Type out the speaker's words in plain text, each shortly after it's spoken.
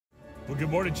Well, good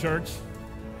morning, church.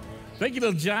 Thank you,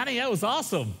 little Johnny. That was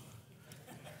awesome.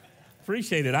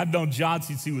 Appreciate it. I've known John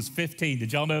since he was 15.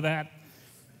 Did y'all know that?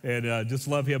 And just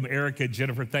love him. Erica and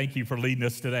Jennifer, thank you for leading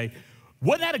us today.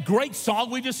 Wasn't that a great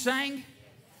song we just sang?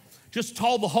 Just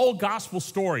told the whole gospel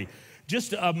story.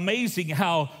 Just amazing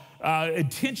how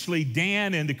intentionally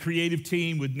Dan and the creative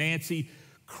team with Nancy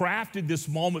crafted this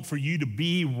moment for you to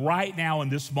be right now in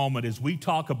this moment as we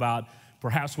talk about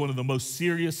perhaps one of the most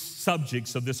serious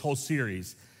subjects of this whole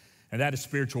series, and that is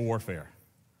spiritual warfare.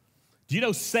 Do you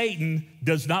know Satan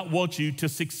does not want you to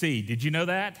succeed? Did you know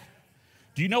that?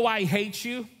 Do you know why he hates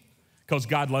you? Because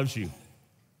God loves you.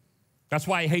 That's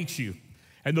why he hates you.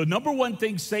 And the number one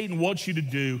thing Satan wants you to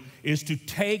do is to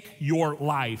take your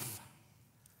life.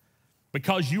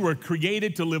 Because you were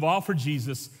created to live all for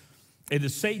Jesus, and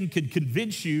if Satan can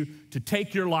convince you to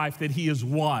take your life, that he has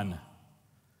won.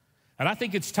 And I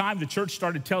think it's time the church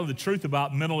started telling the truth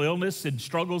about mental illness and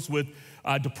struggles with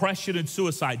depression and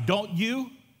suicide. Don't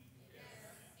you?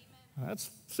 Yes.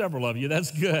 That's several of you. That's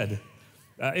good.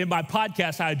 In my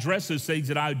podcast, I address those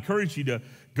things, and I encourage you to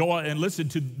go out and listen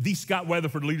to the Scott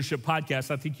Weatherford Leadership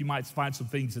Podcast. I think you might find some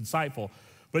things insightful.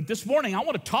 But this morning, I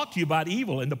want to talk to you about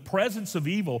evil and the presence of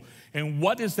evil, and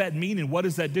what does that mean and what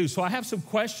does that do? So I have some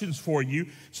questions for you.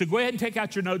 So go ahead and take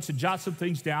out your notes and jot some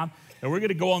things down, and we're going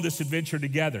to go on this adventure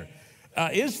together.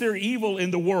 Is there evil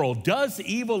in the world? Does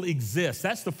evil exist?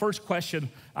 That's the first question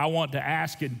I want to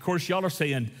ask. And of course, y'all are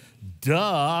saying,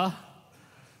 duh,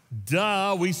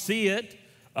 we see it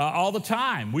all the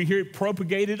time. We hear it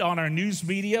propagated on our news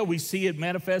media. We see it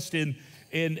manifest in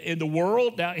the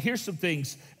world. Now, here's some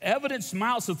things. Evidence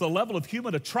mounts at the level of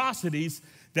human atrocities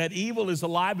that evil is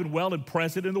alive and well and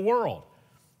present in the world.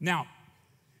 Now,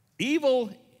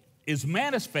 evil is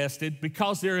manifested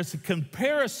because there is a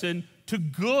comparison to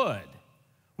good.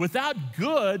 Without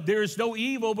good, there is no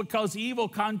evil, because evil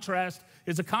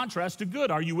is a contrast to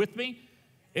good. Are you with me?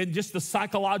 And just the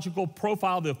psychological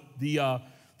profile, the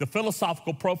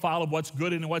philosophical profile of what's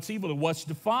good and what's evil and what's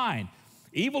defined.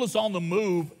 Evil is on the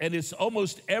move, and it's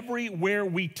almost everywhere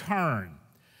we turn.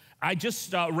 I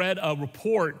just read a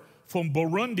report from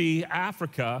Burundi,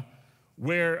 Africa,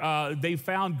 where they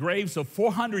found graves of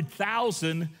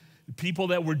 400,000 people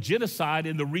that were genocide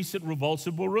in the recent revolts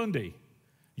of Burundi.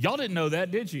 Y'all didn't know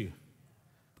that, did you?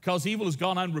 Because evil has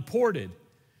gone unreported.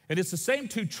 And it's the same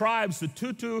two tribes, the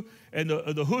Tutu and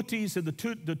the Hutus and the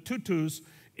Tutus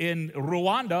in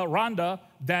Rwanda,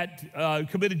 that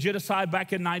committed genocide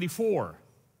back in '94.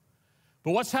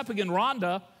 But what's happening in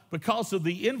Rwanda, because of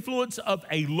the influence of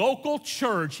a local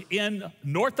church in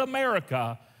North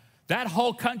America, that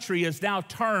whole country has now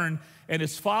turned and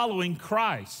is following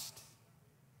Christ.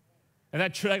 And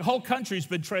that whole country has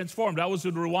been transformed. I was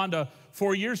in Rwanda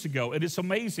 4 years ago, and it's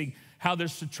amazing how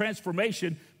there's a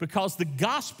transformation because the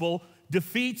gospel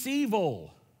defeats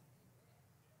evil.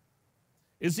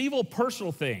 Is evil a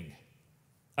personal thing?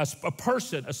 A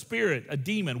person, a spirit, a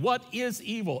demon? What is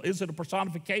evil? Is it a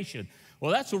personification?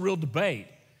 Well, that's a real debate.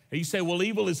 And you say, well,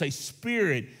 evil is a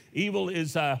spirit. Evil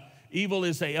is a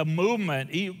movement.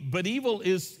 But evil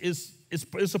is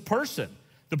a person.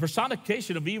 The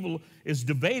personification of evil is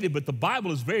debated, but the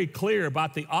Bible is very clear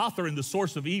about the author and the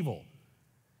source of evil.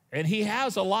 And he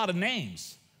has a lot of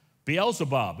names.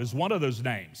 Beelzebub is one of those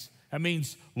names. That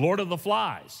means Lord of the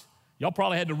Flies. Y'all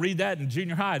probably had to read that in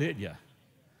junior high, didn't you?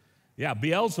 Yeah,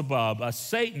 Beelzebub,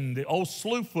 Satan, the old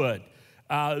slewfoot,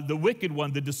 the wicked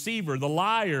one, the deceiver, the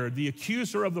liar, the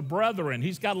accuser of the brethren.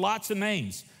 He's got lots of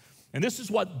names. And this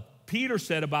is what Peter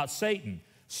said about Satan.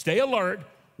 Stay alert.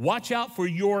 Watch out for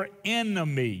your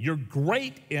enemy, your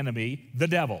great enemy, the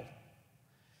devil.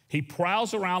 He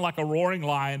prowls around like a roaring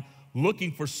lion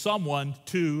looking for someone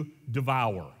to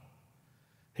devour.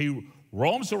 He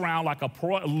roams around like a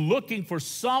proa looking for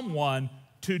someone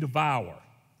to devour.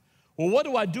 Well, what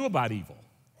do I do about evil?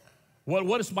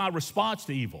 What is my response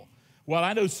to evil? Well,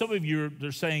 I know some of you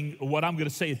are saying what I'm going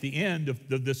to say at the end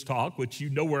of this talk, which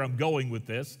you know where I'm going with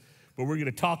this, but we're going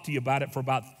to talk to you about it for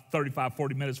about 35,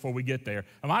 40 minutes before we get there.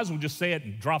 I might as well just say it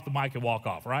and drop the mic and walk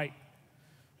off, right?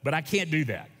 But I can't do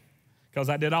that because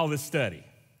I did all this study.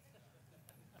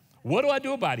 What do I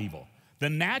do about evil? The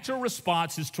natural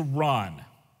response is to run.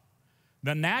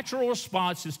 The natural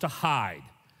response is to hide.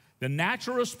 The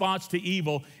natural response to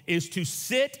evil is to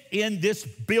sit in this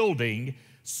building,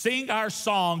 sing our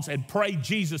songs, and pray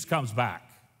Jesus comes back.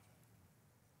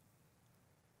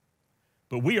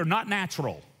 But we are not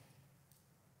natural.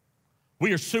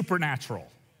 We are supernatural.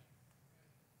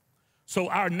 So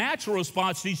our natural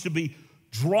response needs to be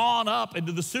drawn up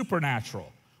into the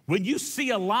supernatural. When you see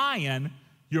a lion,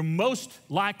 you're most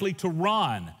likely to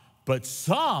run, but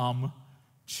some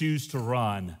choose to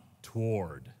run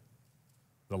toward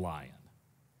the lion.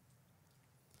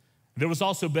 There was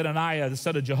also Benaniah, the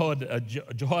son of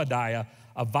Jehoiada,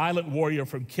 a violent warrior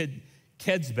from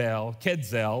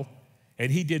Kedzel,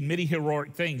 and he did many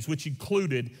heroic things, which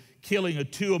included killing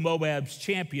two of Moab's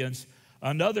champions.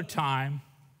 Another time,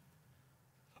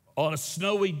 on a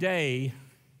snowy day,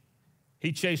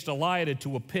 he chased a lion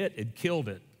into a pit and killed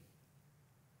it.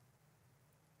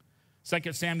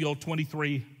 2 Samuel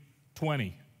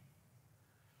 23:20.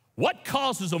 What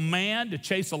causes a man to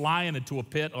chase a lion into a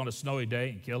pit on a snowy day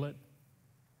and kill it?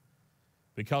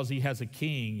 Because he has a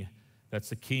king that's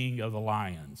the king of the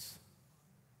lions.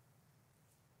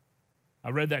 I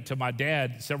read that to my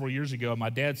dad several years ago, and my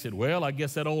dad said, well, I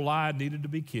guess that old lion needed to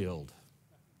be killed.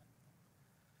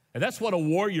 And that's what a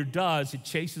warrior does. It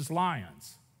chases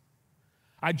lions.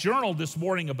 I journaled this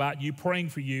morning about you, praying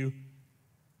for you,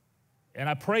 and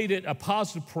I prayed it a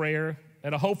positive prayer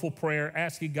and a hopeful prayer,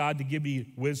 asking God to give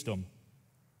me wisdom.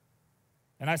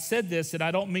 And I said this, and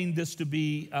I don't mean this to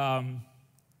be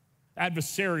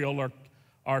adversarial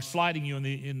or sliding you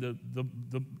in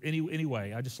any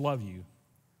way. I just love you.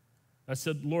 I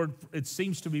said, Lord, it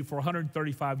seems to me for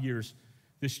 135 years,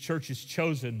 this church has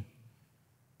chosen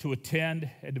to attend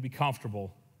and to be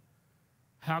comfortable.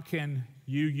 How can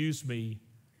you use me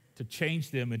to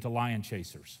change them into lion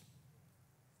chasers?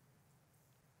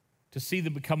 To see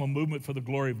them become a movement for the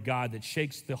glory of God that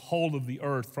shakes the whole of the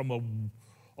earth from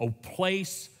a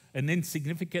place, an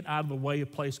insignificant, out of the way, a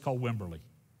place called Wimberley.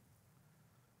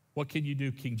 What can you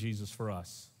do, King Jesus, for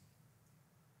us?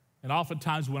 And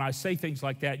oftentimes when I say things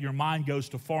like that, your mind goes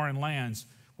to foreign lands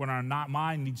when our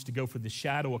mind needs to go for the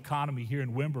shadow economy here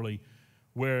in Wimberley,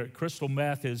 where crystal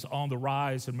meth is on the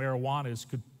rise and marijuana is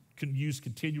used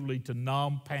continually to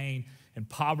numb pain, and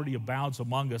poverty abounds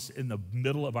among us in the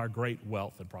middle of our great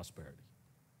wealth and prosperity.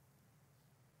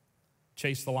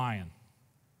 Chase the lion.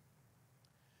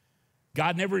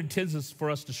 God never intends for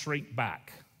us to shrink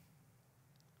back.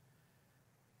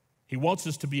 He wants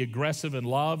us to be aggressive in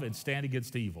love and stand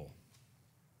against evil.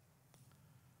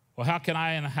 Well, how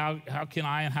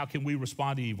can we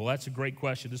respond to evil? That's a great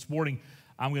question. This morning,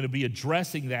 I'm going to be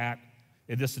addressing that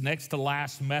in this next to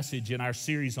last message in our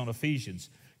series on Ephesians.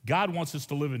 God wants us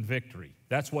to live in victory.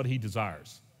 That's what he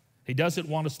desires. He doesn't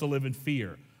want us to live in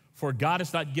fear. For God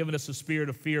has not given us a spirit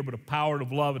of fear, but a power and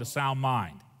of love and a sound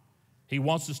mind. He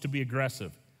wants us to be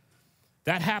aggressive.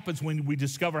 That happens when we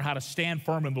discover how to stand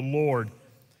firm in the Lord.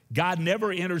 God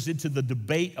never enters into the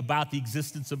debate about the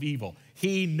existence of evil.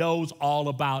 He knows all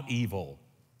about evil.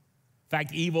 In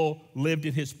fact, evil lived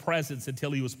in his presence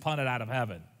until he was punted out of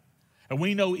heaven. And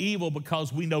we know evil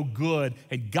because we know good,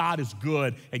 and God is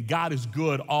good, and God is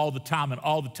good all the time, and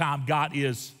all the time God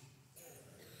is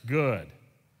good.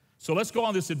 So let's go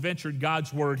on this adventure in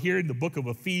God's word. Here in the book of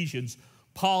Ephesians,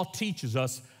 Paul teaches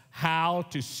us how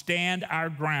to stand our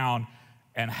ground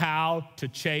and how to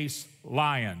chase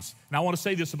lions. Now I want to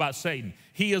say this about Satan.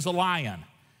 He is a lion.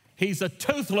 He's a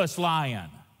toothless lion.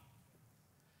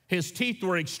 His teeth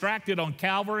were extracted on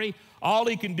Calvary. All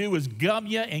he can do is gum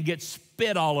you and get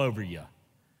spit all over you.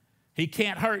 He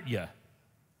can't hurt you.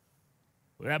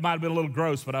 Well, that might have been a little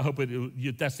gross, but I hope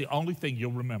that's the only thing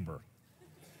you'll remember.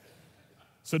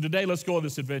 So today, let's go on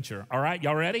this adventure. All right,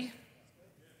 y'all ready?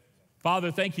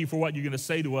 Father, thank you for what you're going to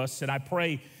say to us, and I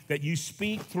pray that you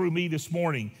speak through me this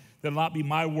morning, that it'll not be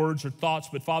my words or thoughts,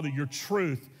 but Father, your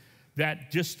truth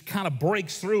that just kind of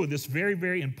breaks through in this very,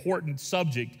 very important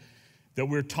subject that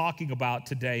we're talking about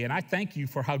today. And I thank you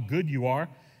for how good you are,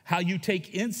 how you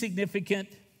take insignificant,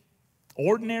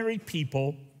 ordinary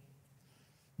people,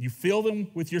 you fill them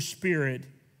with your spirit,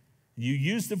 you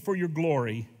use them for your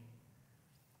glory,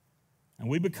 and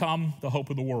we become the hope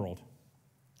of the world.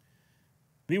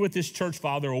 Be with this church,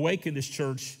 Father. Awaken this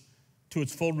church to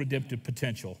its full redemptive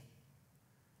potential.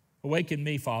 Awaken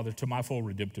me, Father, to my full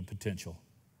redemptive potential.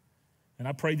 And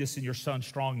I pray this in your Son's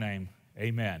strong name.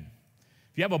 Amen.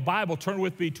 If you have a Bible, turn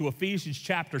with me to Ephesians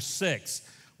chapter 6.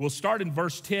 We'll start in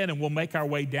verse 10 and we'll make our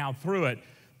way down through it.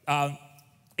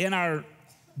 In our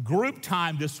group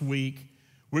time this week,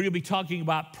 we're going to be talking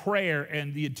about prayer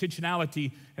and the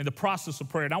intentionality and the process of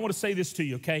prayer. And I want to say this to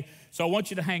you, okay? So I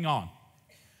want you to hang on.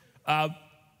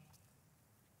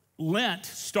 Lent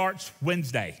starts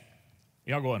Wednesday.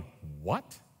 Y'all going,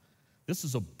 what? This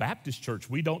is a Baptist church.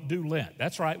 We don't do Lent.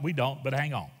 That's right, we don't, but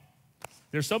hang on.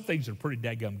 There's some things that are pretty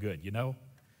daggum good, you know?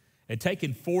 And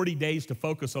taking 40 days to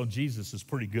focus on Jesus is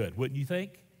pretty good, wouldn't you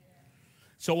think?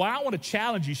 So what I want to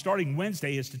challenge you starting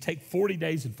Wednesday is to take 40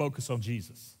 days and focus on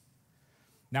Jesus.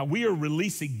 Now we are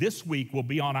releasing this week, will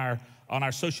be on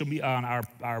our social media, on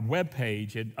our web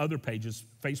page and other pages,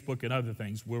 Facebook and other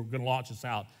things. We're going to launch this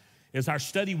out. is our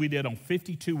study we did on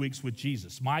 52 weeks with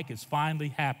Jesus. Mike, it's finally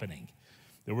happening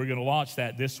that we're going to launch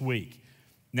that this week.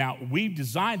 Now, we've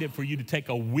designed it for you to take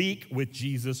a week with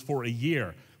Jesus for a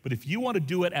year. But if you want to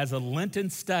do it as a Lenten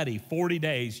study, 40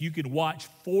 days, you can watch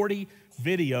 40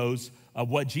 videos of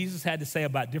what Jesus had to say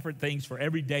about different things for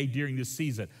every day during this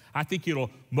season. I think it'll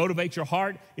motivate your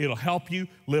heart. It'll help you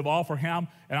live all for Him,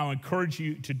 and I'll encourage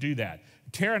you to do that.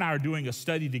 Tara and I are doing a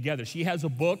study together. She has a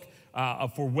book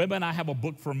for women. I have a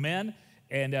book for men,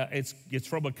 and it's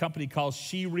from a company called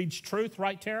She Reads Truth,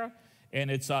 right, Tara? And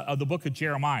it's the book of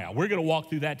Jeremiah. We're going to walk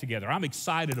through that together. I'm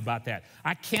excited about that.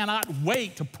 I cannot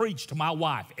wait to preach to my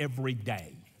wife every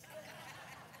day.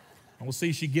 And we'll see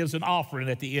if she gives an offering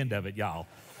at the end of it, y'all.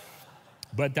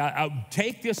 But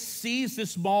seize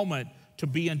this moment to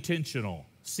be intentional.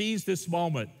 Seize this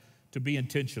moment to be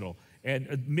intentional.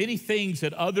 And many things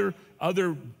that other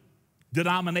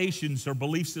denominations or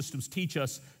belief systems teach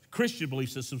us, Christian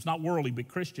belief systems, not worldly, but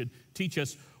Christian, teach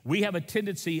us, we have a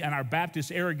tendency in our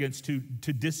Baptist arrogance to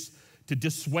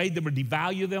dissuade them or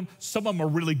devalue them. Some of them are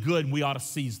really good, and we ought to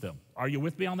seize them. Are you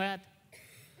with me on that?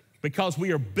 Because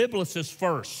we are biblicists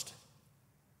first.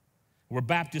 We're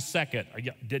Baptists second.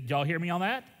 Did y'all hear me on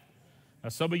that? Now,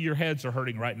 some of your heads are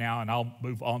hurting right now, and I'll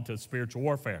move on to spiritual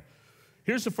warfare.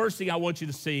 Here's the first thing I want you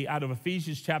to see out of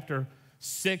Ephesians chapter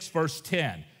 6, verse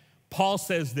 10. Paul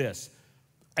says this,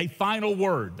 a final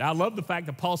word. Now, I love the fact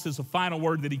that Paul says a final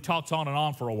word that he talks on and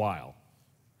on for a while.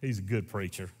 He's a good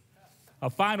preacher. A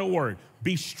final word.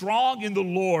 Be strong in the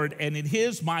Lord and in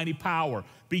His mighty power.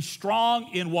 Be strong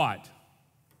in what?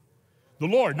 The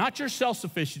Lord, not your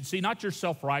self-sufficiency, not your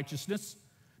self-righteousness,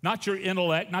 not your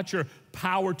intellect, not your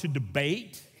power to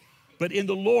debate, but in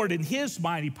the Lord, in His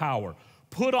mighty power.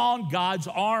 Put on God's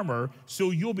armor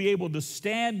so you'll be able to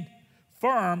stand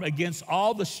firm against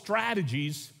all the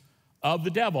strategies of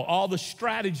the devil, all the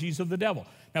strategies of the devil.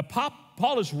 Now,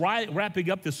 Paul is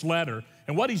wrapping up this letter,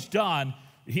 and what he's done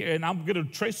here, and I'm going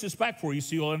to trace this back for you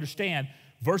so you'll understand,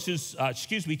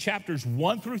 chapters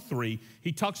 1 through 3,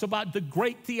 he talks about the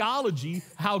great theology,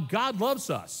 how God loves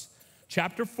us.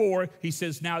 Chapter 4, he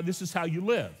says, now this is how you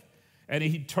live. And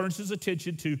he turns his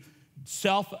attention to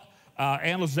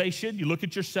self-analyzation. You look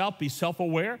at yourself, be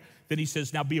self-aware. Then he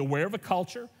says, now be aware of a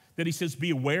culture. Then he says, be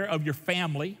aware of your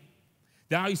family.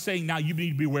 Now he's saying, now you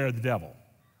need to be aware of the devil.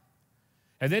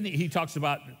 And then he talks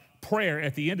about prayer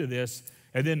at the end of this.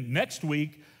 And then next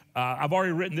week, I've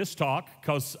already written this talk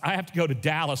because I have to go to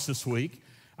Dallas this week.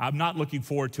 I'm not looking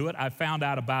forward to it. I found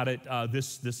out about it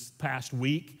this past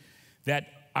week that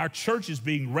our church is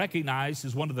being recognized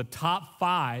as one of the top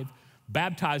 5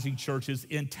 baptizing churches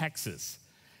in Texas.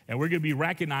 And we're going to be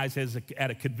recognized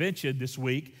at a convention this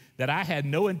week that I had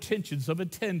no intentions of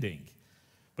attending.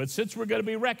 But since we're going to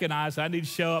be recognized, I need to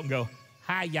show up and go,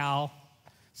 hi, y'all.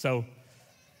 So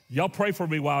y'all pray for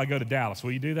me while I go to Dallas.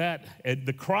 Will you do that? And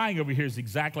the crying over here is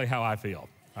exactly how I feel,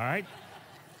 all right?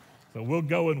 So we'll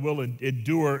go and we'll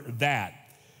endure that.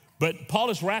 But Paul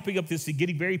is wrapping up this and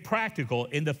getting very practical.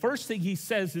 And the first thing he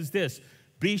says is this,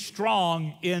 be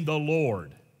strong in the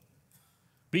Lord.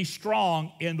 Be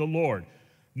strong in the Lord.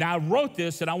 Now, I wrote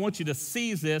this, and I want you to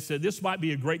seize this, and this might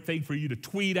be a great thing for you to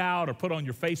tweet out or put on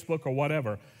your Facebook or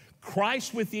whatever.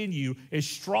 Christ within you is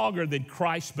stronger than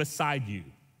Christ beside you.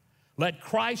 Let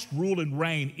Christ rule and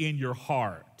reign in your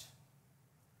heart.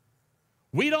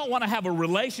 We don't want to have a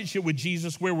relationship with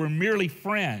Jesus where we're merely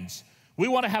friends. We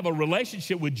want to have a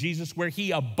relationship with Jesus where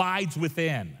He abides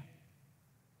within.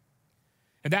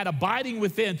 And that abiding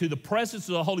within through the presence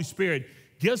of the Holy Spirit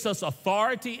gives us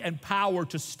authority and power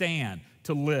to stand,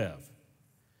 to live.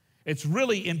 It's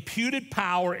really imputed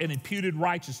power and imputed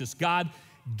righteousness. God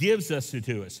gives us it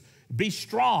to us. Be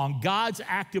strong, God's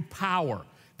active power.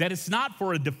 That it's not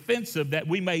for a defensive that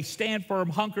we may stand firm,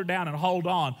 hunker down, and hold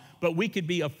on, but we could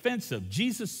be offensive.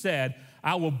 Jesus said,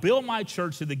 I will build my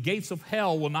church and the gates of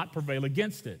hell will not prevail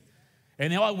against it.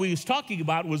 And what we was talking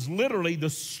about was literally the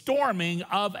storming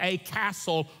of a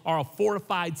castle or a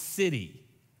fortified city.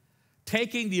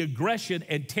 Taking the aggression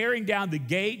and tearing down the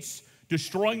gates,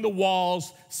 destroying the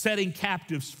walls, setting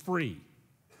captives free.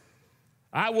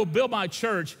 I will build my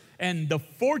church, and the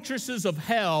fortresses of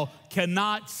hell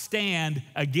cannot stand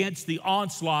against the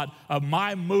onslaught of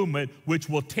my movement, which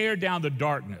will tear down the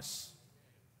darkness.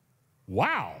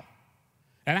 Wow.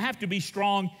 And I have to be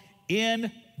strong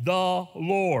in the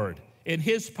Lord, in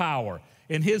His power,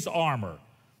 in His armor.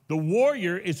 The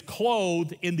warrior is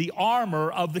clothed in the armor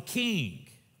of the king.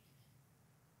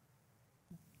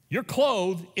 You're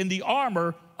clothed in the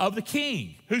armor of the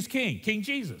king. Who's king? King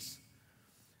Jesus.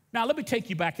 Now, let me take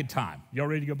you back in time. Y'all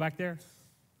ready to go back there?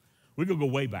 We're going to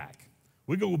go way back.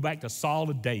 We're going to go back to Saul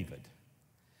and David.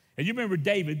 And you remember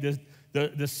David,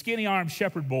 the skinny-armed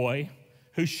shepherd boy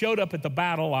who showed up at the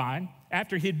battle line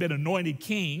after he'd been anointed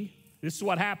king. This is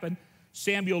what happened.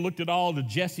 Samuel looked at all the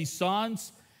Jesse's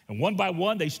sons, and one by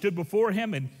one they stood before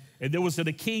him, and there was a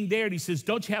king there, and he says,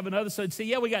 don't you have another son? He said,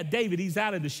 yeah, we got David. He's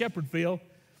out in the shepherd field.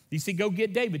 He said, go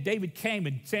get David. David came,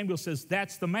 and Samuel says,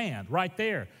 that's the man right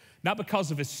there. Not because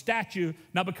of his stature,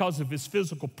 not because of his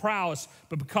physical prowess,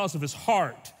 but because of his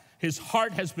heart. His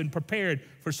heart has been prepared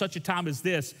for such a time as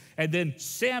this. And then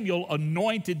Samuel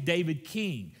anointed David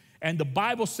king. And the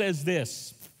Bible says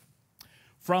this,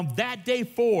 from that day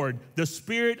forward, the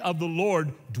Spirit of the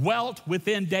Lord dwelt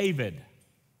within David.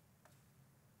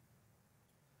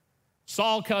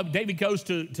 David goes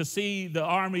to see the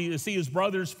army, to see his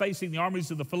brothers facing the armies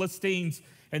of the Philistines,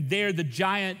 and there the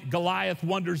giant Goliath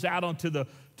wanders out onto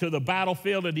the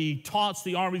battlefield, and he taunts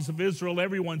the armies of Israel.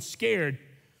 Everyone's scared.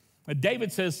 And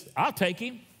David says, I'll take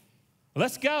him.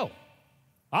 Let's go.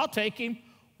 I'll take him.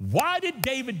 Why did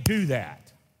David do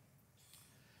that?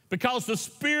 Because the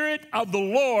Spirit of the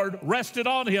Lord rested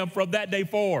on him from that day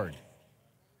forward.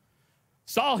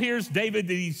 Saul hears David,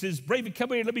 and he says, David,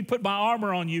 come here, let me put my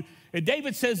armor on you. And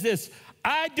David says this,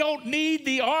 I don't need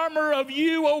the armor of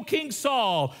you, O King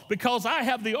Saul, because I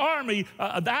have the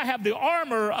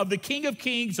armor of the King of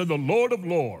Kings and the Lord of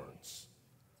Lords.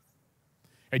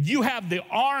 And you have the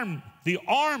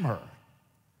armor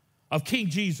of King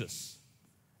Jesus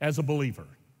as a believer.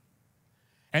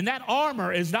 And that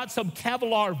armor is not some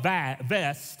Kevlar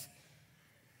vest.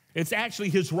 It's actually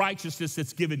his righteousness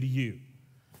that's given to you.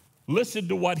 Listen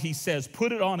to what he says.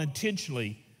 Put it on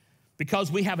intentionally, because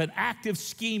we have an active,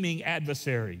 scheming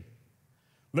adversary.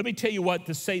 Let me tell you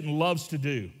what Satan loves to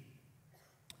do.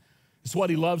 It's what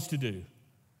he loves to do.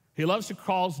 He loves to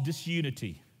cause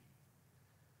disunity.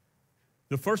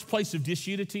 The first place of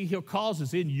disunity he'll cause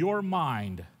is in your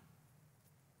mind.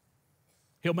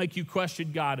 He'll make you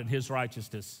question God and his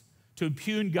righteousness, to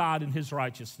impugn God and his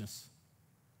righteousness.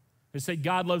 And say,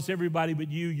 God loves everybody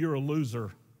but you, you're a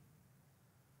loser.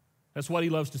 That's what he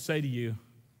loves to say to you.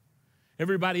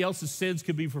 Everybody else's sins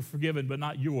could be forgiven, but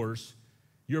not yours.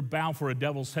 You're bound for a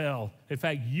devil's hell. In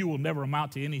fact, you will never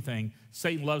amount to anything.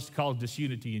 Satan loves to cause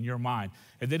disunity in your mind,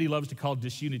 and then he loves to cause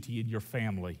disunity in your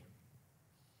family.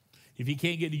 If he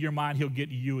can't get to your mind, he'll get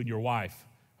to you and your wife,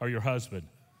 or your husband,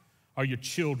 or your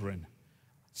children.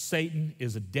 Satan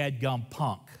is a dadgum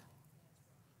punk.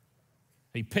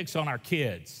 He picks on our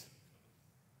kids,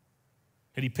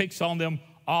 and he picks on them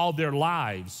all their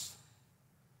lives,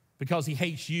 because he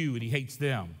hates you and he hates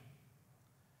them.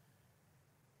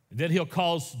 And then he'll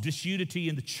cause disunity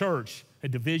in the church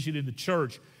and division in the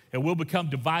church, and we'll become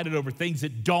divided over things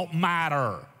that don't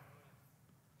matter,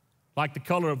 like the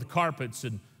color of the carpets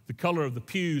and the color of the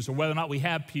pews, or whether or not we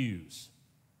have pews.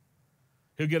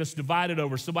 He'll get us divided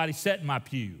over somebody sat in my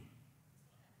pew.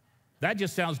 That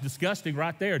just sounds disgusting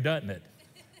right there, doesn't it?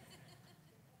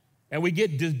 And we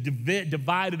get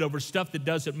divided over stuff that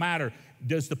doesn't matter.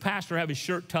 Does the pastor have his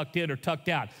shirt tucked in or tucked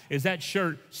out? Is that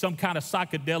shirt some kind of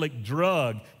psychedelic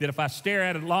drug that if I stare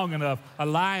at it long enough, a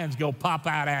lion's gonna pop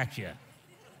out at you?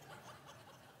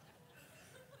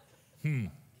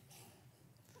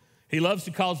 He loves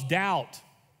to cause doubt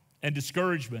and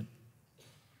discouragement.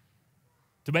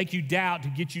 To make you doubt, to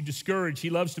get you discouraged. He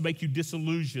loves to make you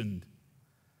disillusioned.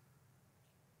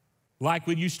 Like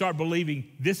when you start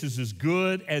believing this is as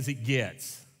good as it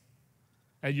gets,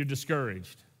 and you're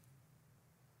discouraged.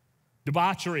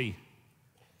 Debauchery,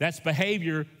 that's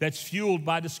behavior that's fueled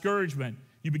by discouragement.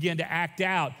 You begin to act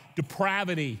out.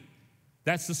 Depravity,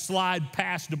 that's the slide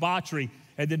past debauchery.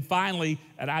 And then finally,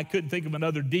 and I couldn't think of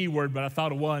another D word, but I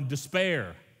thought of one,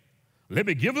 despair. Let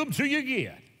me give them to you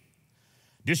again.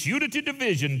 Disunity,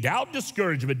 division, doubt,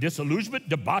 discouragement, disillusionment,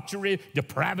 debauchery,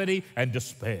 depravity, and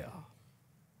despair.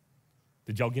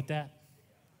 Did y'all get that?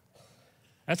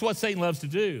 That's what Satan loves to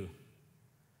do.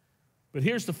 But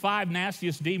here's the 5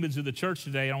 nastiest demons in the church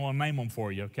today. I want to name them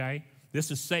for you, okay?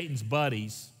 This is Satan's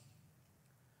buddies.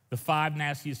 The 5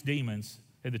 nastiest demons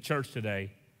in the church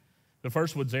today. The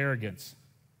first one's arrogance.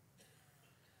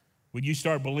 When you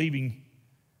start believing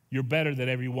you're better than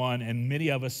everyone, and many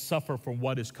of us suffer from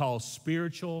what is called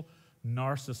spiritual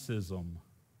narcissism.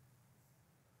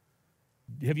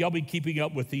 Have y'all been keeping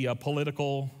up with the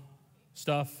political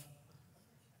stuff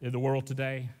in the world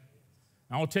today?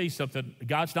 I want to tell you something.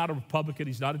 God's not a Republican.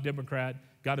 He's not a Democrat.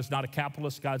 God is not a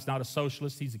capitalist. God's not a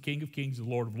socialist. He's the King of Kings and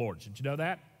Lord of Lords. Did you know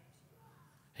that?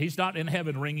 He's not in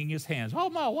heaven wringing his hands. Oh,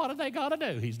 my, what are they going to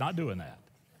do? He's not doing that.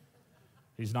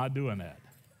 He's not doing that.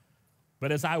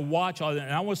 But as I watch, and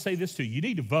I want to say this to you, you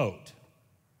need to vote.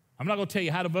 I'm not going to tell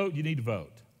you how to vote. You need to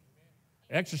vote.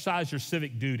 Exercise your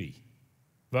civic duty.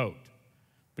 Vote.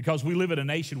 because we live in a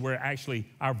nation where actually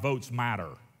our votes matter,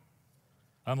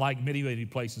 unlike many, many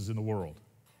places in the world.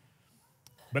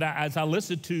 But as I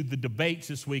listened to the debates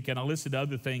this week and I listened to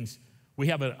other things, we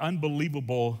have an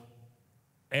unbelievable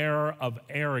era of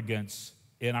arrogance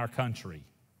in our country.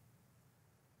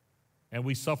 And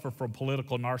we suffer from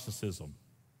political narcissism.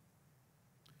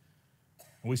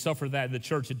 And we suffer that in the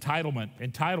church. Entitlement.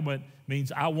 Entitlement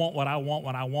means I want what I want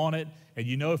when I want it. And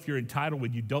you know if you're entitled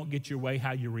when you don't get your way,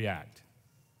 how you react.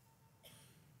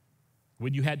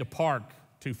 When you had to park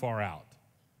too far out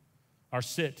or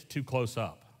sit too close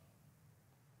up.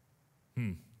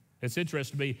 It's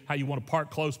interesting to me how you want to park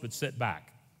close but sit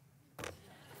back.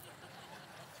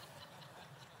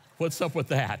 What's up with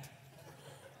that?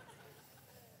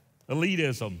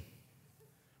 Elitism.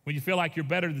 When you feel like you're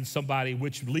better than somebody,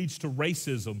 which leads to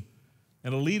racism.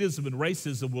 And elitism and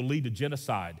racism will lead to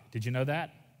genocide. Did you know that?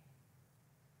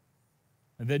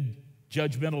 And then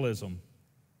judgmentalism.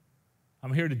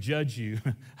 I'm here to judge you.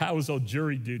 I was on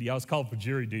jury duty. I was called for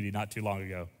jury duty not too long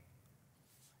ago.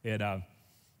 And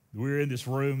we were in this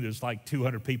room. There's like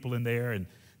 200 people in there. And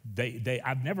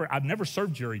I've never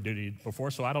served jury duty before,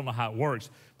 so I don't know how it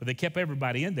works. But they kept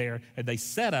everybody in there, and they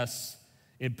set us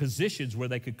in positions where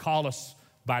they could call us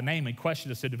by name and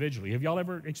question us individually. Have y'all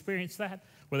ever experienced that?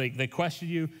 Where they question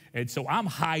you, and so I'm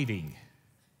hiding.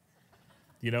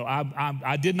 You know,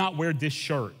 I did not wear this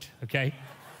shirt, okay?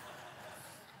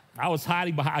 I was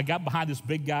hiding behind, I got behind this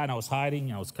big guy and I was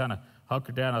hiding. I was kind of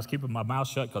hunkered down. I was keeping my mouth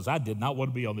shut because I did not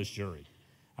want to be on this jury.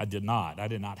 I did not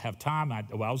have time. I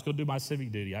was going to do my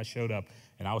civic duty. I showed up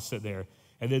and I was sitting there.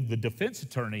 And then the defense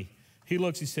attorney, he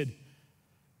looks, he said,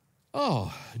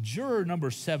 "Oh, juror number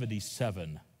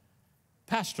 77,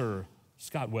 Pastor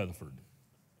Scott Weatherford.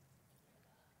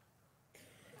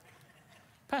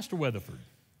 Pastor Weatherford,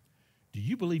 do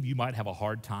you believe you might have a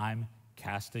hard time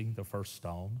casting the first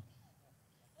stone?"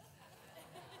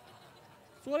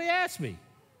 That's what he asked me.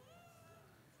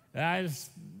 And I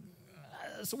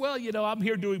said, well, you know, I'm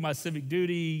here doing my civic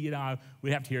duty. You know, we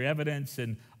have to hear evidence.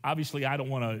 And obviously, I don't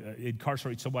want to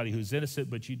incarcerate somebody who's innocent.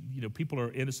 But, you know, people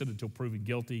are innocent until proven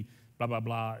guilty, blah, blah,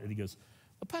 blah. And he goes,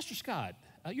 well, Pastor Scott,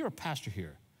 you're a pastor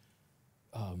here.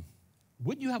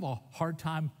 Wouldn't you have a hard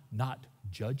time not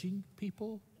judging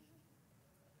people?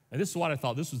 And this is what I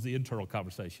thought. This was the internal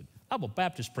conversation. I'm a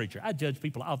Baptist preacher. I judge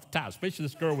people all the time, especially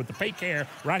this girl with the pink hair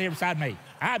right here beside me.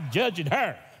 I'm judging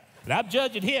her. And I'm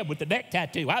judging him with the neck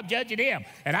tattoo. I'm judging him.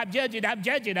 And I'm judging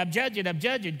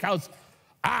because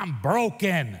I'm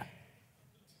broken.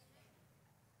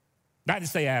 Not to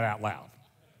say that out loud.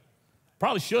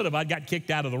 Probably should have. I got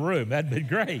kicked out of the room. That'd been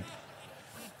great.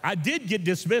 I did get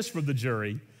dismissed from the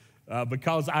jury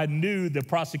because I knew the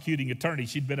prosecuting attorney.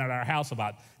 She'd been at our house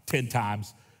about 10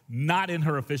 times. Not in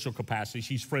her official capacity.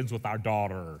 She's friends with our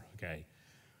daughter, okay?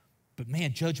 But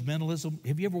man, judgmentalism,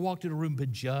 have you ever walked in a room and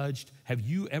been judged? Have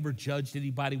you ever judged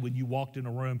anybody when you walked in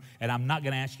a room? And I'm not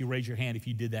going to ask you to raise your hand if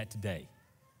you did that today.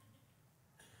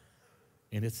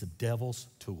 And it's the devil's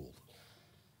tool.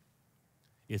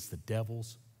 It's the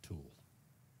devil's tool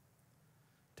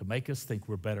to make us think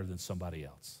we're better than somebody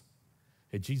else.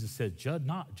 And Jesus said, judge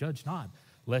not,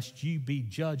 lest you be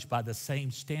judged by the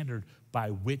same standard by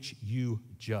which you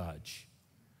judge.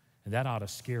 And that ought to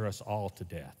scare us all to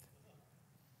death.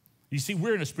 You see,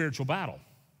 we're in a spiritual battle.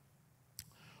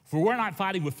 For we're not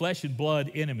fighting with flesh and blood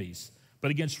enemies,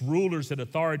 but against rulers and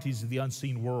authorities of the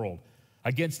unseen world,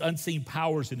 against unseen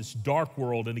powers in this dark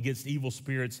world, and against evil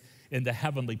spirits in the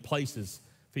heavenly places,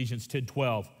 Ephesians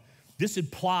 10:12. This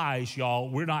implies, y'all,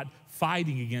 we're not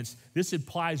fighting against, this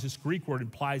Greek word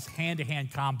implies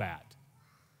hand-to-hand combat.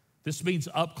 This means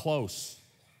up close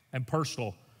and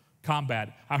personal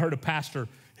combat. I heard a pastor,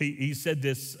 he said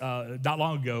this not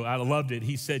long ago. I loved it.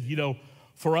 He said, you know,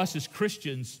 for us as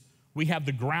Christians, we have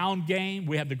the ground game,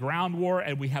 we have the ground war,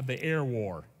 and we have the air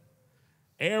war.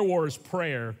 Air war is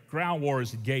prayer. Ground war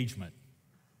is engagement.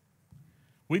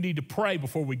 We need to pray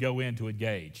before we go in to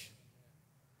engage.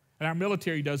 And our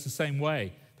military does the same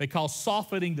way. They call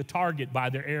softening the target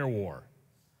by their air war.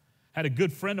 I had a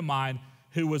good friend of mine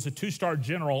who was a 2-star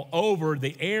general over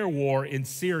the air war in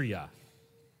Syria.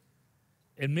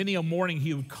 And many a morning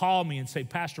he would call me and say,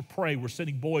 Pastor, pray, we're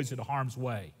sending boys into harm's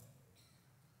way.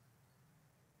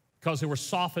 Because they were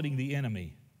softening the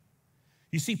enemy.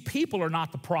 You see, people are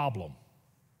not the problem.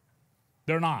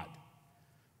 They're not.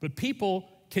 But people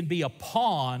can be a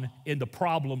pawn in the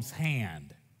problem's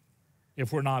hand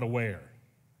if we're not aware.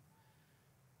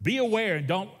 Be aware and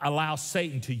don't allow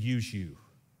Satan to use you.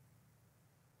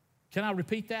 Can I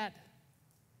repeat that?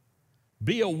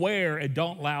 Be aware and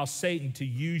don't allow Satan to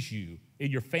use you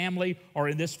in your family or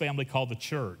in this family called the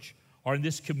church or in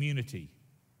this community.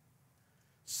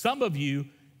 Some of you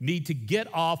need to get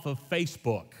off of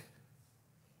Facebook.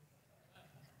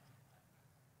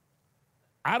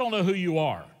 I don't know who you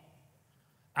are.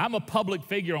 I'm a public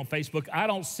figure on Facebook. I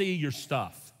don't see your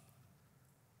stuff.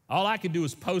 All I can do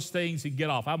is post things and get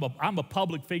off. I'm a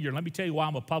public figure. Let me tell you why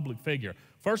I'm a public figure.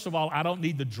 First of all, I don't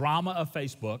need the drama of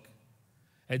Facebook.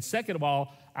 And second of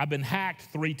all, I've been hacked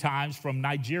 3 times from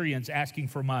Nigerians asking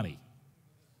for money.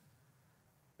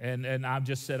 And I've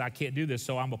just said I can't do this,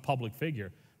 so I'm a public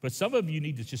figure. But some of you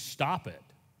need to just stop it.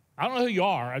 I don't know who you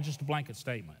are. It's just a blanket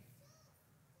statement.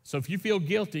 So if you feel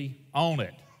guilty, own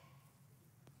it.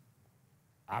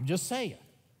 I'm just saying.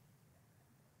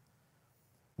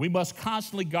 We must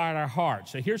constantly guard our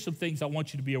hearts. So here's some things I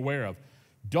want you to be aware of.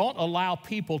 Don't allow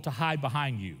people to hide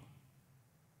behind you.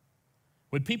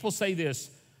 When people say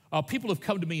this, people have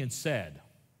come to me and said.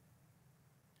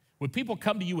 When people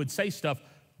come to you and say stuff,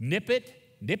 nip it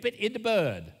in the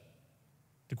bud,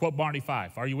 to quote Barney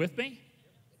Fife. Are you with me?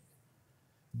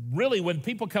 Really, when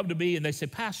people come to me and they say,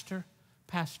 Pastor,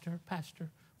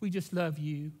 we just love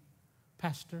you,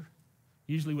 Pastor.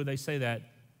 Usually when they say that,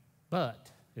 but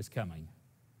is coming.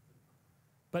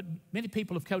 But many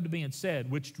people have come to me and said,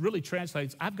 which really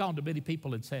translates, I've gone to many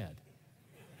people and said.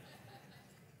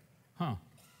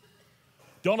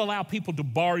 Don't allow people to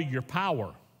borrow your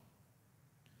power.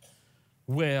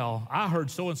 Well, I heard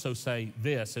so-and-so say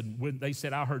this, and when they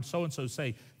said, I heard so-and-so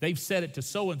say, they've said it to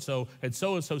so-and-so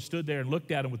stood there and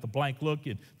looked at them with a blank look,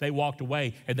 and they walked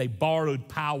away, and they borrowed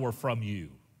power from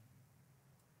you.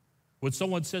 When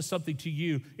someone says something to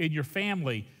you in your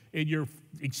family, in your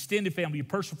extended family, your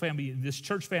personal family, in this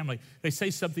church family, they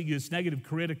say something that's negative,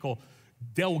 critical,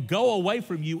 they'll go away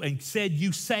from you and said,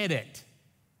 you said it.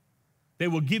 They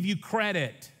will give you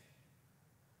credit.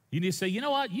 You need to say, you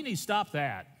know what? You need to stop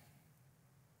that.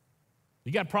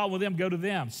 You got a problem with them, go to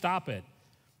them. Stop it.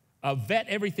 Vet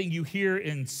everything you hear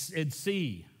and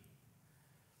see.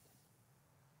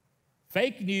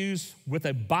 Fake news with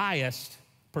a biased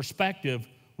perspective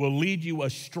will lead you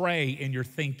astray in your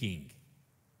thinking.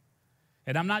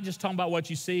 And I'm not just talking about what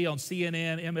you see on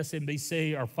CNN,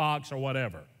 MSNBC, or Fox, or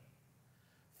whatever.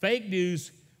 Fake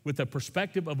news with the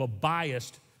perspective of a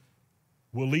biased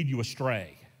will lead you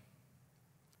astray.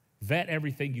 Vet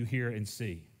everything you hear and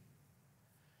see.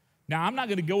 Now, I'm not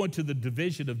going to go into the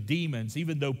division of demons,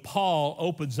 even though Paul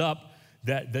opens up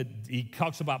that he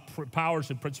talks about powers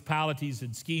and principalities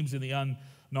and schemes in the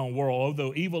unknown world.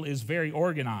 Although evil is very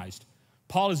organized,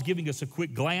 Paul is giving us a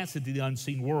quick glance at the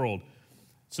unseen world.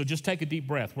 So just take a deep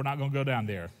breath. We're not going to go down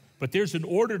there. But there's an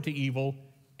order to evil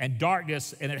and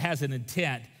darkness, and it has an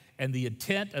intent. And the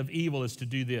intent of evil is to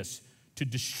do this: to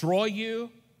destroy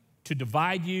you, to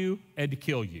divide you, and to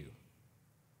kill you.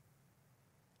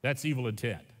 That's evil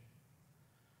intent.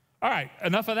 All right,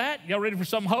 enough of that. Y'all ready for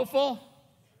something hopeful?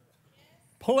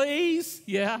 Please?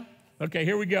 Yeah? Okay,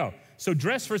 here we go. So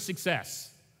dress for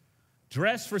success.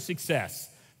 Dress for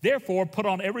success. Therefore, put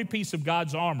on every piece of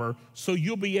God's armor so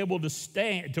you'll be able to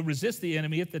stand, to resist the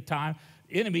enemy in the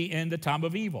time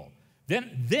of evil.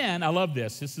 Then I love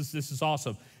this. This is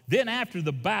awesome. Then after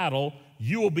the battle,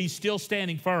 you will be still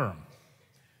standing firm.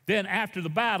 Then after the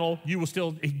battle, you will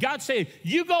still, God said,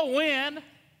 you gonna win.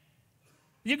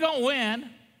 You're gonna win.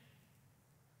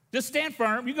 Just stand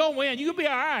firm. You're going to win. You're going to be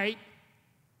all right.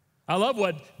 I love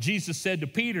what Jesus said to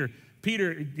Peter.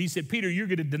 He said, Peter, you're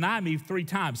going to deny me 3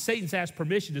 times. Satan's asked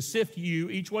permission to sift you,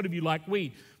 each one of you, like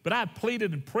wheat. But I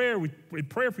pleaded in prayer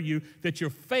for you that your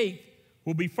faith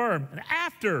will be firm. And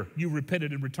after you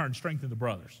repented and returned, strengthen the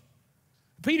brothers.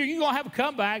 Peter, you're going to have a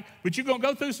comeback, but you're going to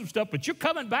go through some stuff, but you're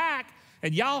coming back.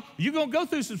 And y'all, you're going to go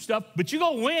through some stuff, but you're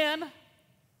going to win.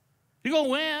 You're going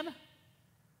to win.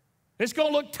 It's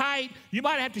going to look tight. You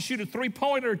might have to shoot a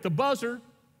 3-pointer at the buzzer,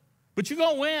 but you're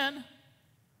going to win.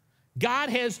 God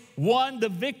has won the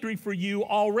victory for you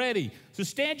already. So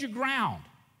stand your ground.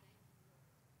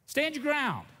 Stand your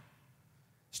ground.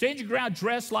 Stand your ground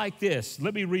dressed like this.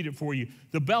 Let me read it for you.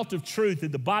 The belt of truth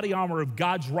and the body armor of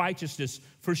God's righteousness.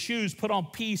 For shoes, put on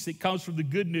peace that comes from the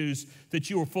good news that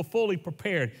you are fully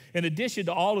prepared. In addition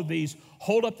to all of these,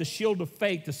 hold up the shield of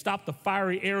faith to stop the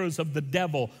fiery arrows of the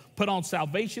devil. Put on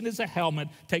salvation as a helmet.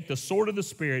 Take the sword of the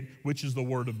Spirit, which is the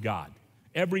word of God.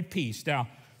 Every piece. Now,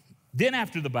 then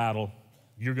after the battle,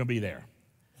 you're going to be there.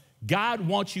 God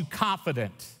wants you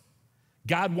confident.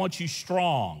 God wants you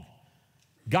strong.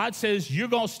 God says, you're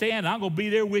going to stand, and I'm going to be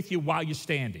there with you while you're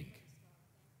standing.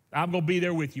 I'm going to be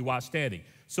there with you while standing.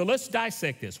 So let's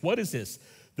dissect this. What is this?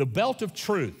 The belt of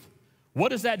truth. What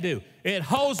does that do? It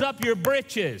holds up your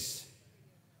britches.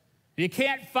 You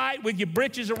can't fight with your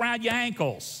britches around your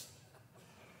ankles.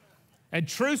 And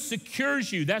truth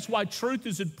secures you. That's why truth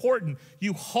is important.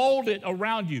 You hold it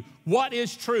around you. What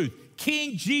is truth?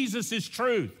 King Jesus is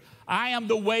truth. I am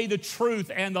the way, the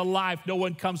truth, and the life. No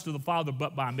one comes to the Father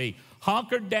but by me.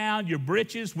 Hunker down your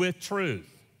britches with truth.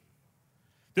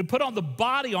 Then put on the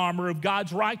body armor of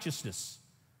God's righteousness.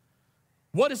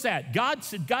 What is that? God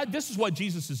said, this is what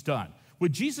Jesus has done.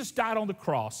 When Jesus died on the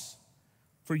cross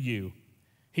for you,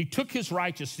 he took his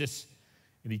righteousness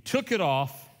and he took it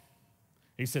off.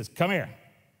 He says, come here.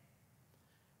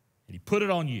 And he put it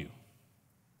on you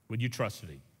when you trusted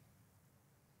him.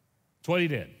 That's what he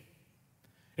did.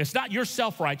 It's not your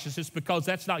self-righteousness because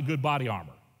that's not good body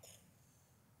armor.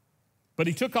 But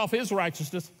he took off his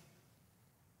righteousness,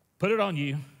 put it on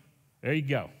you. There you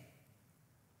go.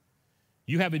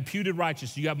 You have imputed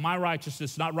righteousness. You have my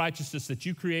righteousness, not righteousness that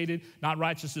you created, not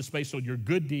righteousness based on your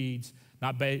good deeds,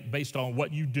 not based on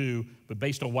what you do, but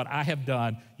based on what I have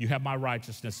done. You have my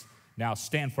righteousness. Now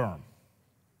stand firm.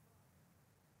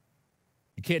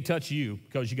 You can't touch you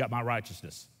because you got my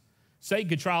righteousness. Satan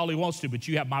can try all he wants to, but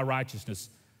you have my righteousness.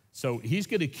 So he's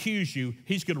going to accuse you.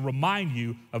 He's going to remind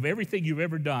you of everything you've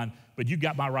ever done, but you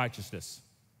got my righteousness.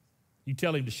 You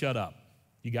tell him to shut up.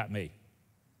 You got me.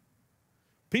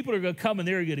 People are going to come and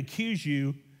they're going to accuse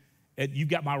you, and you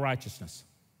got my righteousness.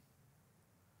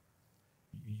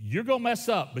 You're going to mess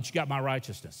up, but you got my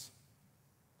righteousness.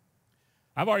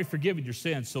 I've already forgiven your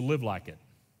sins, so live like it.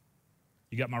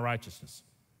 You got my righteousness.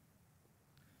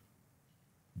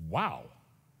 Wow.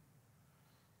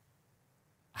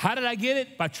 How did I get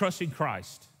it? By trusting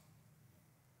Christ.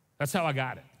 That's how I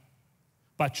got it.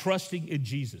 By trusting in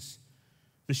Jesus.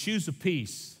 The shoes of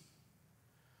peace.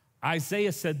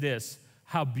 Isaiah said this,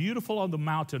 how beautiful on the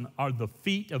mountain are the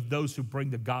feet of those who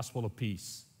bring the gospel of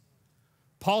peace.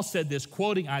 Paul said this,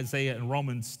 quoting Isaiah in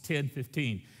Romans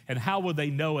 10:15. And how will they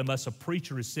know unless a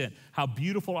preacher is sent? How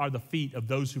beautiful are the feet of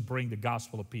those who bring the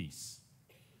gospel of peace.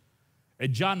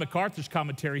 In John MacArthur's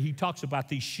commentary, he talks about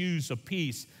these shoes of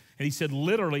peace. And he said,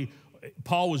 literally,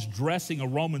 Paul was dressing a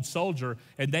Roman soldier,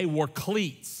 and they wore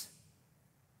cleats.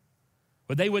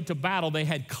 When they went to battle, they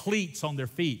had cleats on their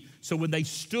feet. So when they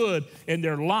stood in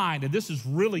their line, and this is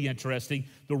really interesting,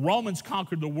 the Romans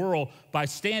conquered the world by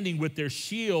standing with their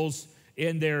shields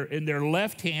in their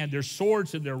left hand, their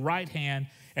swords in their right hand,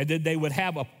 and then they would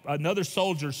have another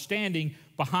soldier standing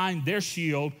behind their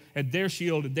shield, and their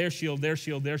shield, and their shield, their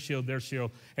shield, their shield, their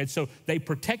shield. And so they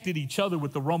protected each other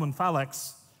with the Roman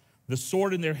phalanx, the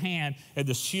sword in their hand and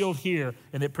the shield here,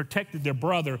 and it protected their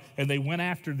brother, and they went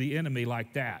after the enemy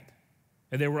like that.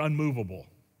 And they were unmovable.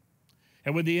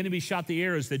 And when the enemy shot the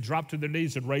arrows, they dropped to their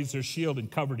knees and raised their shield and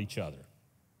covered each other.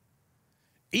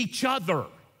 Each other.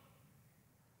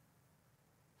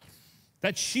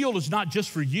 That shield is not just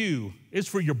for you, it's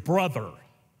for your brother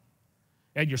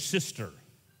and your sister.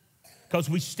 Because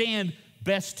we stand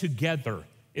best together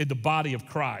in the body of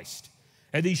Christ.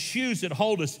 And these shoes that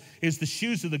hold us is the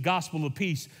shoes of the gospel of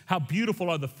peace. How beautiful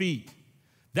are the feet.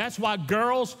 That's why,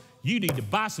 girls, you need to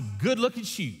buy some good-looking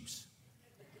shoes.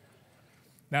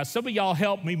 Now, some of y'all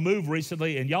helped me move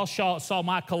recently, and y'all saw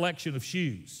my collection of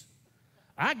shoes.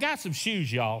 I got some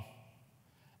shoes, y'all.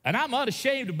 And I'm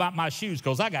unashamed about my shoes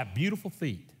because I got beautiful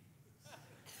feet.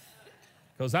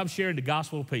 Because I'm sharing the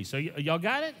gospel of peace. So y'all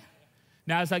got it?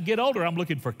 Now, as I get older, I'm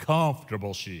looking for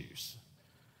comfortable shoes.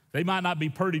 They might not be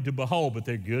pretty to behold, but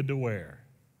they're good to wear.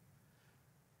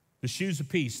 The shoes of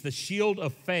peace, the shield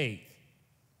of faith,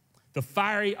 the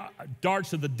fiery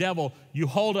darts of the devil, you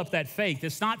hold up that faith.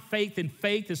 It's not faith in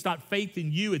faith. It's not faith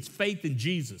in you. It's faith in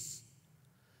Jesus.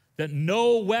 That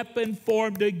no weapon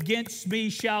formed against me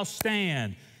shall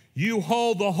stand. You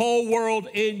hold the whole world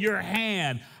in your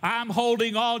hand. I'm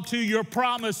holding on to your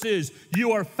promises.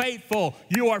 You are faithful.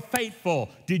 You are faithful.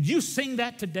 Did you sing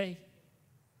that today?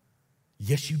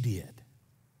 Yes, you did.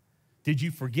 Did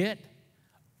you forget?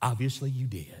 Obviously, you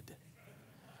did.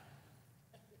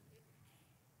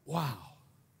 Wow.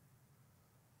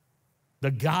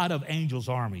 The God of angels'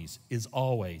 armies is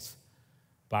always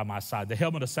by my side. The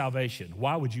helmet of salvation.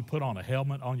 Why would you put on a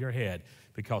helmet on your head?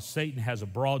 Because Satan has a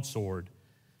broadsword,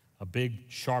 a big,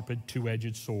 sharpened,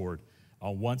 two-edged sword.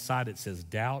 On one side it says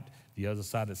doubt, the other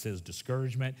side it says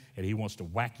discouragement, and he wants to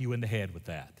whack you in the head with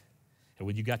that. And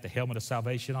when you got the helmet of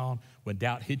salvation on, when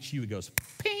doubt hits you, it goes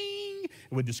ping.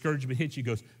 And when discouragement hits you, it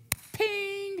goes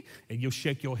ping. And you'll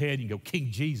shake your head and go, King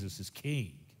Jesus is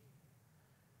king.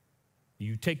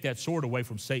 You take that sword away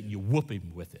from Satan, you whoop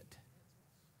him with it.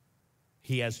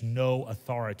 He has no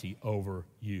authority over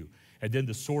you. And then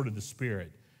the sword of the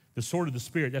Spirit. The sword of the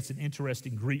Spirit, that's an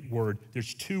interesting Greek word.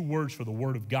 There's two words for the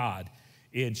word of God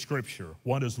in Scripture.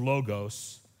 One is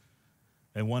logos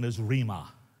and one is rhema.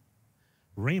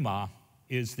 Rhema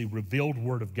is the revealed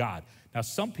word of God. Now,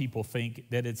 some people think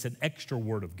that it's an extra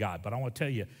word of God, but I want to tell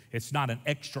you, it's not an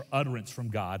extra utterance from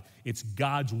God. It's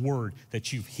God's word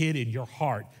that you've hid in your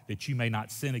heart that you may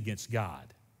not sin against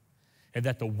God. And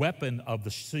that the weapon of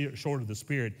the sword of the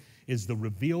Spirit is the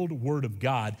revealed word of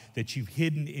God that you've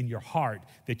hidden in your heart,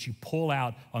 that you pull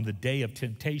out on the day of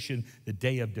temptation, the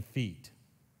day of defeat.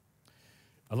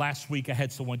 Last week, I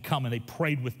had someone come and they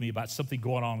prayed with me about something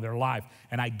going on in their life,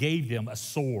 and I gave them a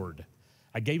sword.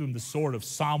 I gave them the sword of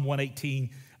Psalm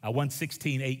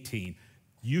 116, 18.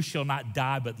 You shall not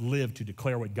die but live to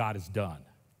declare what God has done.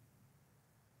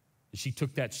 And she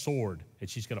took that sword, and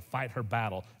she's going to fight her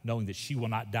battle, knowing that she will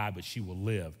not die, but she will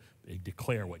live and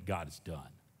declare what God has done.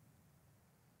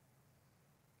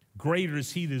 Greater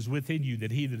is he that is within you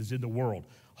than he that is in the world.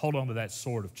 Hold on to that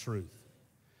sword of truth.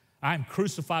 I am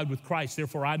crucified with Christ,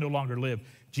 therefore I no longer live.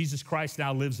 Jesus Christ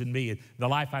now lives in me, and the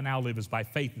life I now live is by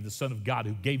faith in the Son of God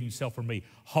who gave himself for me.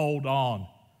 Hold on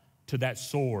to that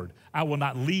sword. I will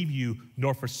not leave you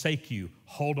nor forsake you.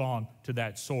 Hold on to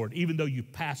that sword. Even though you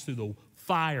pass through the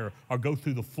fire or go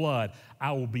through the flood,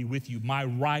 I will be with you. My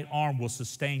right arm will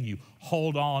sustain you.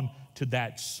 Hold on to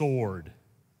that sword.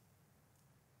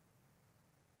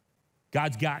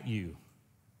 God's got you.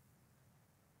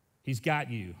 He's got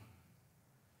you.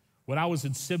 When I was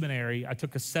in seminary, I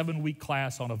took a 7-week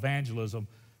class on evangelism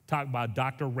talked by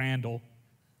Dr. Randall,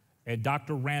 and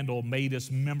Dr. Randall made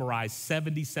us memorize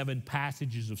 77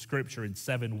 passages of Scripture in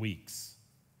 7 weeks.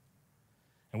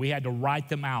 And we had to write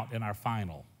them out in our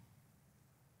final.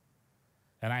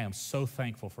 And I am so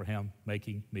thankful for him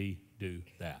making me do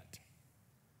that.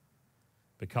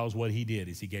 Because what he did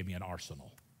is he gave me an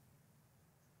arsenal.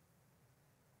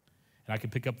 And I can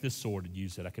pick up this sword and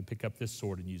use it. I can pick up this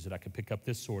sword and use it. I can pick up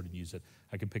this sword and use it.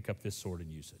 I can pick up this sword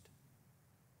and use it.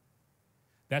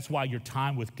 That's why your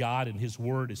time with God and his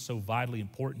word is so vitally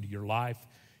important to your life.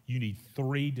 You need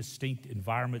 3 distinct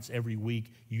environments every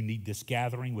week. You need this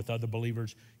gathering with other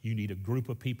believers. You need a group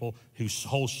of people who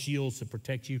hold shields to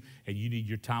protect you. And you need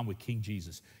your time with King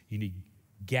Jesus. You need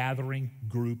gathering,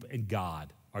 group, and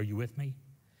God. Are you with me?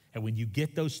 And when you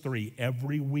get those 3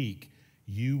 every week,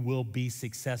 you will be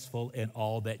successful in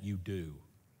all that you do.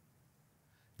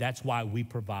 That's why we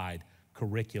provide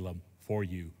curriculum for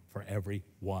you for every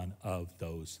one of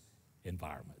those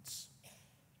environments.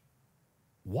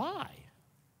 Why?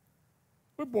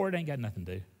 We're bored, ain't got nothing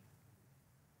to do.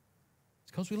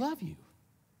 It's because we love you.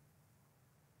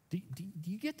 Do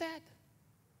you get that?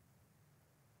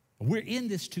 We're in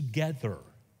this together.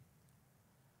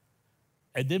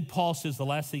 And then Paul says, the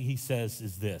last thing he says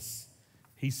is this.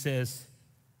 He says,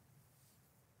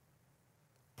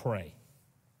 pray.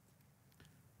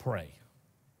 Pray.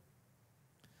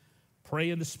 Pray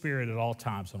in the Spirit at all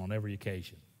times and on every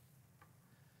occasion.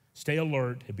 Stay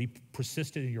alert and be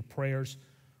persistent in your prayers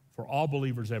for all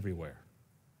believers everywhere.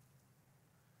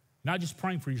 Not just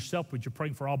praying for yourself, but you're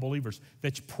praying for all believers.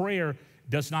 That prayer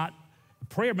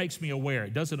makes me aware.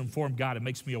 It doesn't inform God. It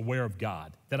makes me aware of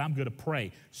God, that I'm going to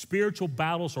pray. Spiritual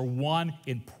battles are won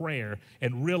in prayer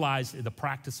and realized in the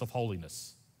practice of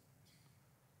holiness.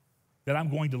 That I'm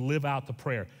going to live out the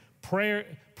prayer.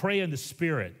 Pray in the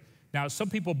Spirit. Now, some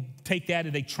people take that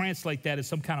and they translate that as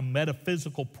some kind of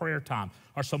metaphysical prayer time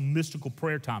or some mystical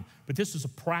prayer time. But this is a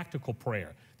practical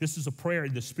prayer. This is a prayer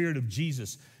in the Spirit of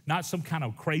Jesus, not some kind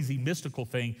of crazy mystical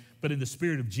thing, but in the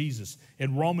Spirit of Jesus.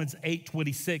 In Romans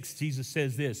 8:26, Jesus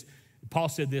says this. Paul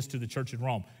said this to the church in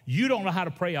Rome. You don't know how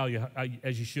to pray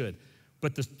as you should,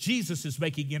 but Jesus is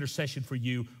making intercession for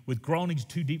you with groanings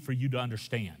too deep for you to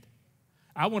understand.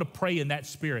 I want to pray in that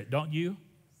spirit, don't you?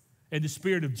 In the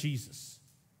Spirit of Jesus.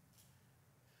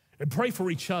 And pray for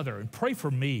each other and pray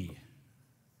for me.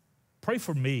 Pray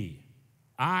for me.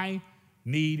 I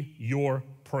need your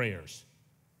prayers.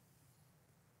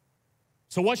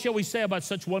 So what shall we say about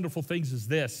such wonderful things as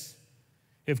this?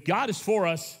 If God is for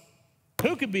us,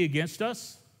 who can be against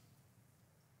us?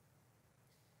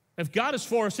 If God is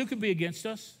for us, who can be against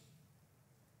us?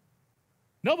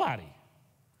 Nobody.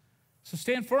 So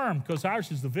stand firm, because ours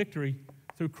is the victory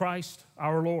through Christ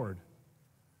our Lord.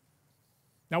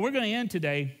 Now we're going to end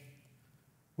today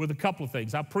with a couple of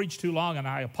things. I preached too long and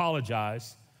I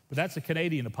apologize, but that's a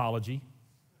Canadian apology.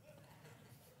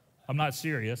 I'm not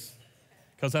serious,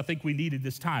 because I think we needed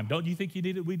this time. Don't you think we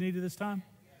needed this time?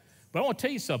 But I want to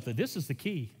tell you something. This is the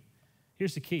key.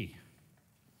 Here's the key.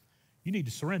 You need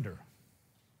to surrender.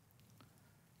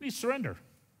 You need to surrender.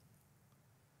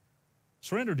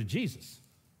 Surrender to Jesus.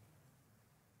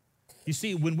 You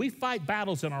see, when we fight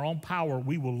battles in our own power,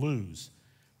 we will lose.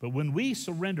 But when we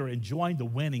surrender and join the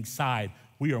winning side,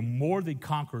 we are more than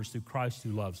conquerors through Christ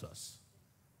who loves us.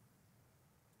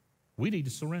 We need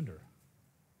to surrender.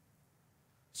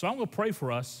 So I'm going to pray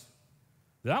for us.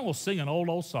 Then I'm going to sing an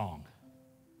old song.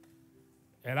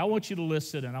 And I want you to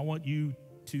listen, and I want you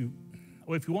to,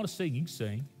 well, if you want to sing, you can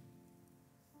sing.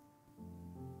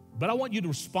 But I want you to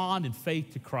respond in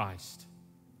faith to Christ.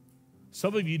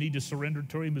 Some of you need to surrender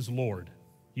to him as Lord.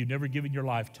 You've never given your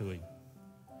life to him.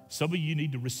 Some of you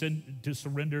need to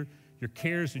surrender your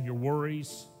cares and your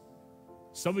worries.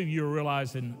 Some of you are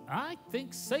realizing, I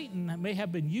think Satan may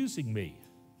have been using me.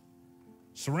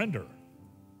 Surrender.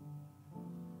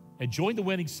 And join the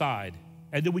winning side.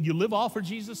 And then when you live all for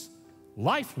Jesus,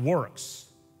 life works.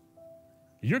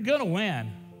 You're going to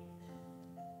win.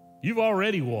 You've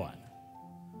already won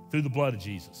through the blood of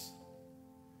Jesus.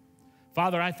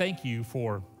 Father, I thank you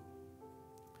for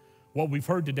what we've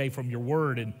heard today from your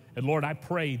word. And Lord, I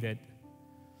pray that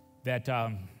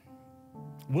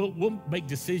we'll make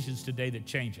decisions today that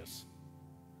change us.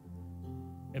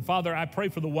 And Father, I pray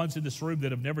for the ones in this room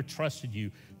that have never trusted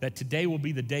you, that today will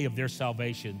be the day of their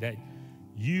salvation, that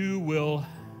you will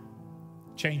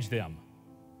change them.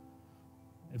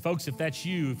 And folks, if that's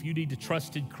you, if you need to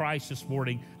trust in Christ this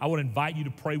morning, I want to invite you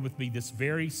to pray with me this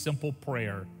very simple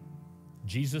prayer.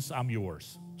 Jesus, I'm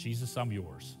yours. Jesus, I'm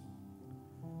yours.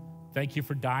 Thank you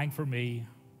for dying for me,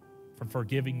 for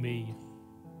forgiving me.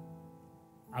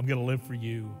 I'm going to live for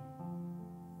you.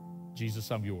 Jesus,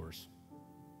 I'm yours.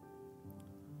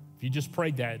 If you just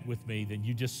prayed that with me, then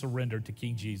you just surrendered to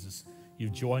King Jesus.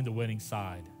 You've joined the winning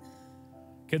side.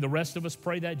 Can the rest of us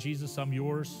pray that? Jesus, I'm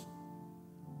yours.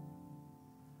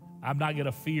 I'm not going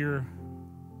to fear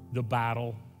the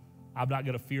battle. I'm not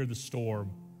going to fear the storm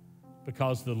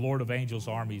because the Lord of angels'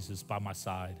 armies is by my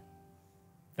side.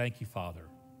 Thank you, Father.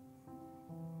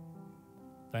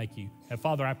 Thank you. And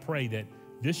Father, I pray that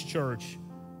this church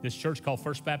called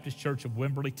First Baptist Church of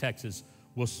Wimberley, Texas,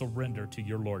 will surrender to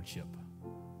your lordship.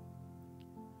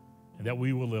 And that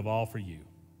we will live all for you.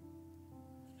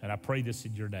 And I pray this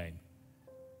in your name.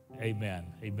 Amen.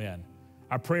 Amen.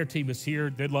 Our prayer team is here.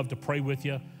 They'd love to pray with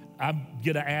you. I'm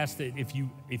going to ask that if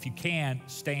you can,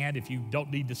 stand. If you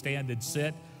don't need to stand, then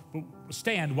sit. But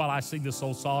stand while I sing this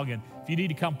old song. And if you need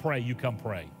to come pray, you come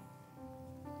pray.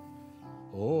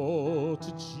 Oh,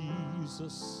 to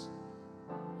Jesus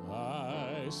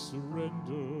I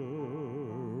surrender.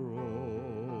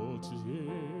 Oh, to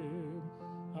him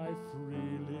I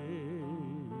freely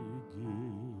give.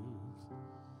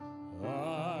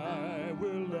 I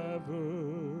will ever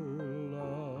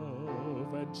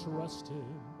love and trust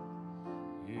him.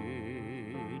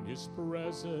 In his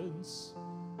presence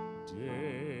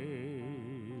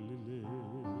daily live.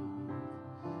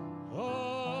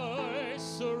 I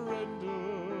surrender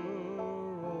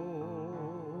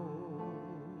all.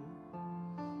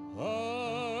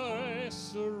 I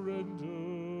surrender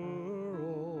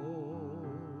all.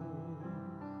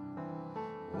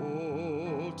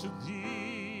 Oh, to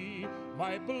thee,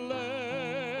 my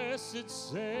blessed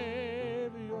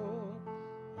Savior,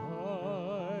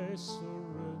 I surrender.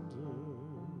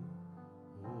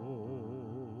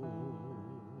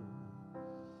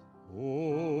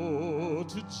 Oh,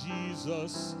 to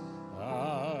Jesus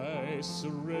I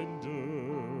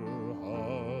surrender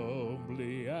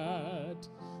humbly at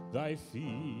thy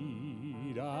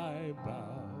feet I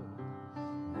bow.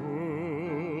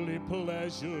 Worldly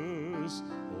pleasures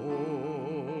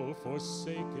all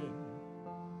forsaken,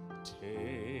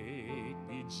 take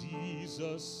me,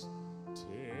 Jesus,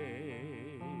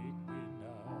 take me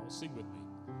now. Sing with me.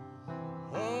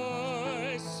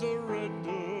 I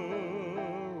surrender.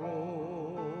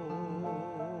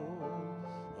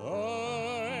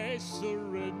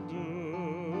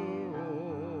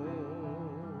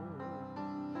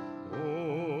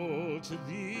 To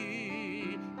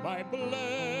thee, my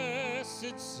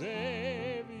blessed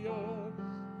Savior,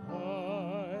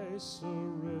 I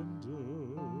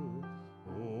surrender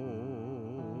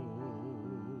all.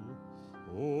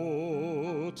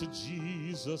 Oh, to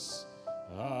Jesus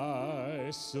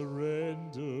I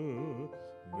surrender.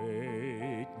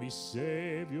 Make me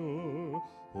Savior,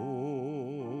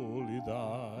 wholly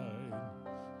thine.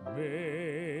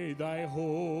 May thy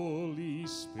Holy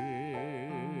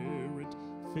Spirit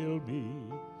fill me.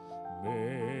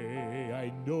 May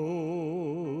I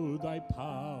know thy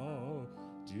power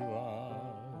divine.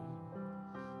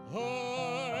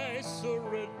 I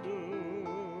surrender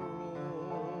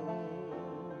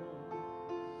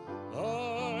all.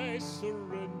 I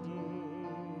surrender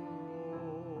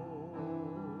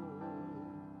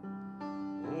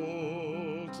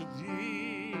all to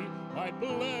thee, my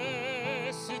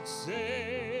blessed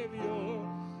Savior.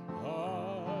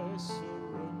 I surrender.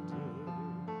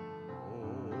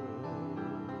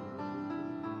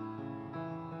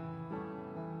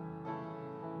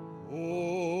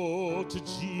 Oh, to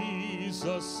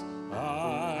Jesus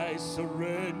I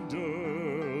surrender,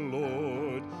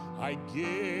 Lord. I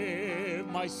give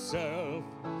myself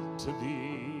to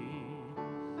Thee.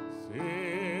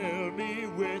 Fill me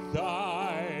with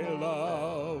Thy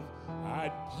love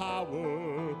and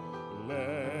power.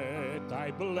 Let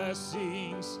Thy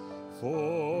blessings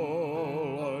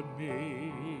fall on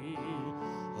me.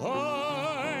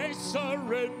 I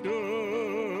surrender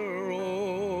all.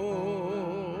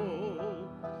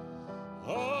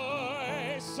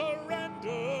 I surrender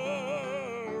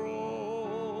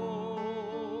all.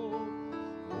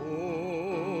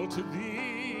 Oh, to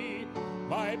Thee,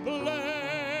 my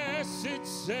blessed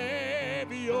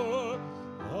Savior,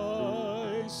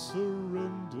 I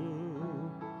surrender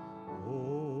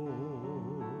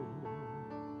all.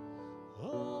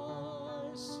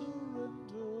 I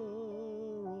surrender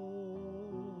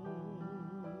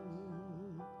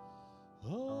all.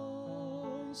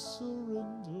 I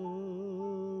surrender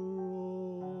all.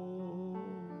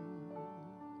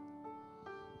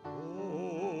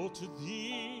 Oh, to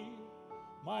Thee,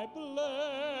 my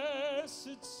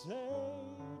blessed Savior,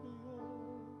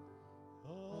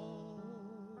 I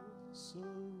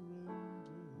surrender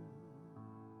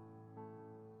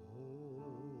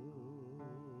all.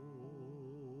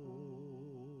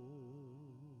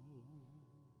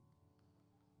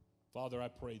 Father, I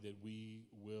pray that we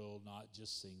will not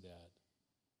just sing that,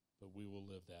 but we will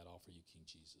live that all for You, King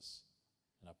Jesus.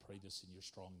 And I pray this in Your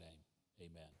strong name.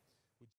 Amen.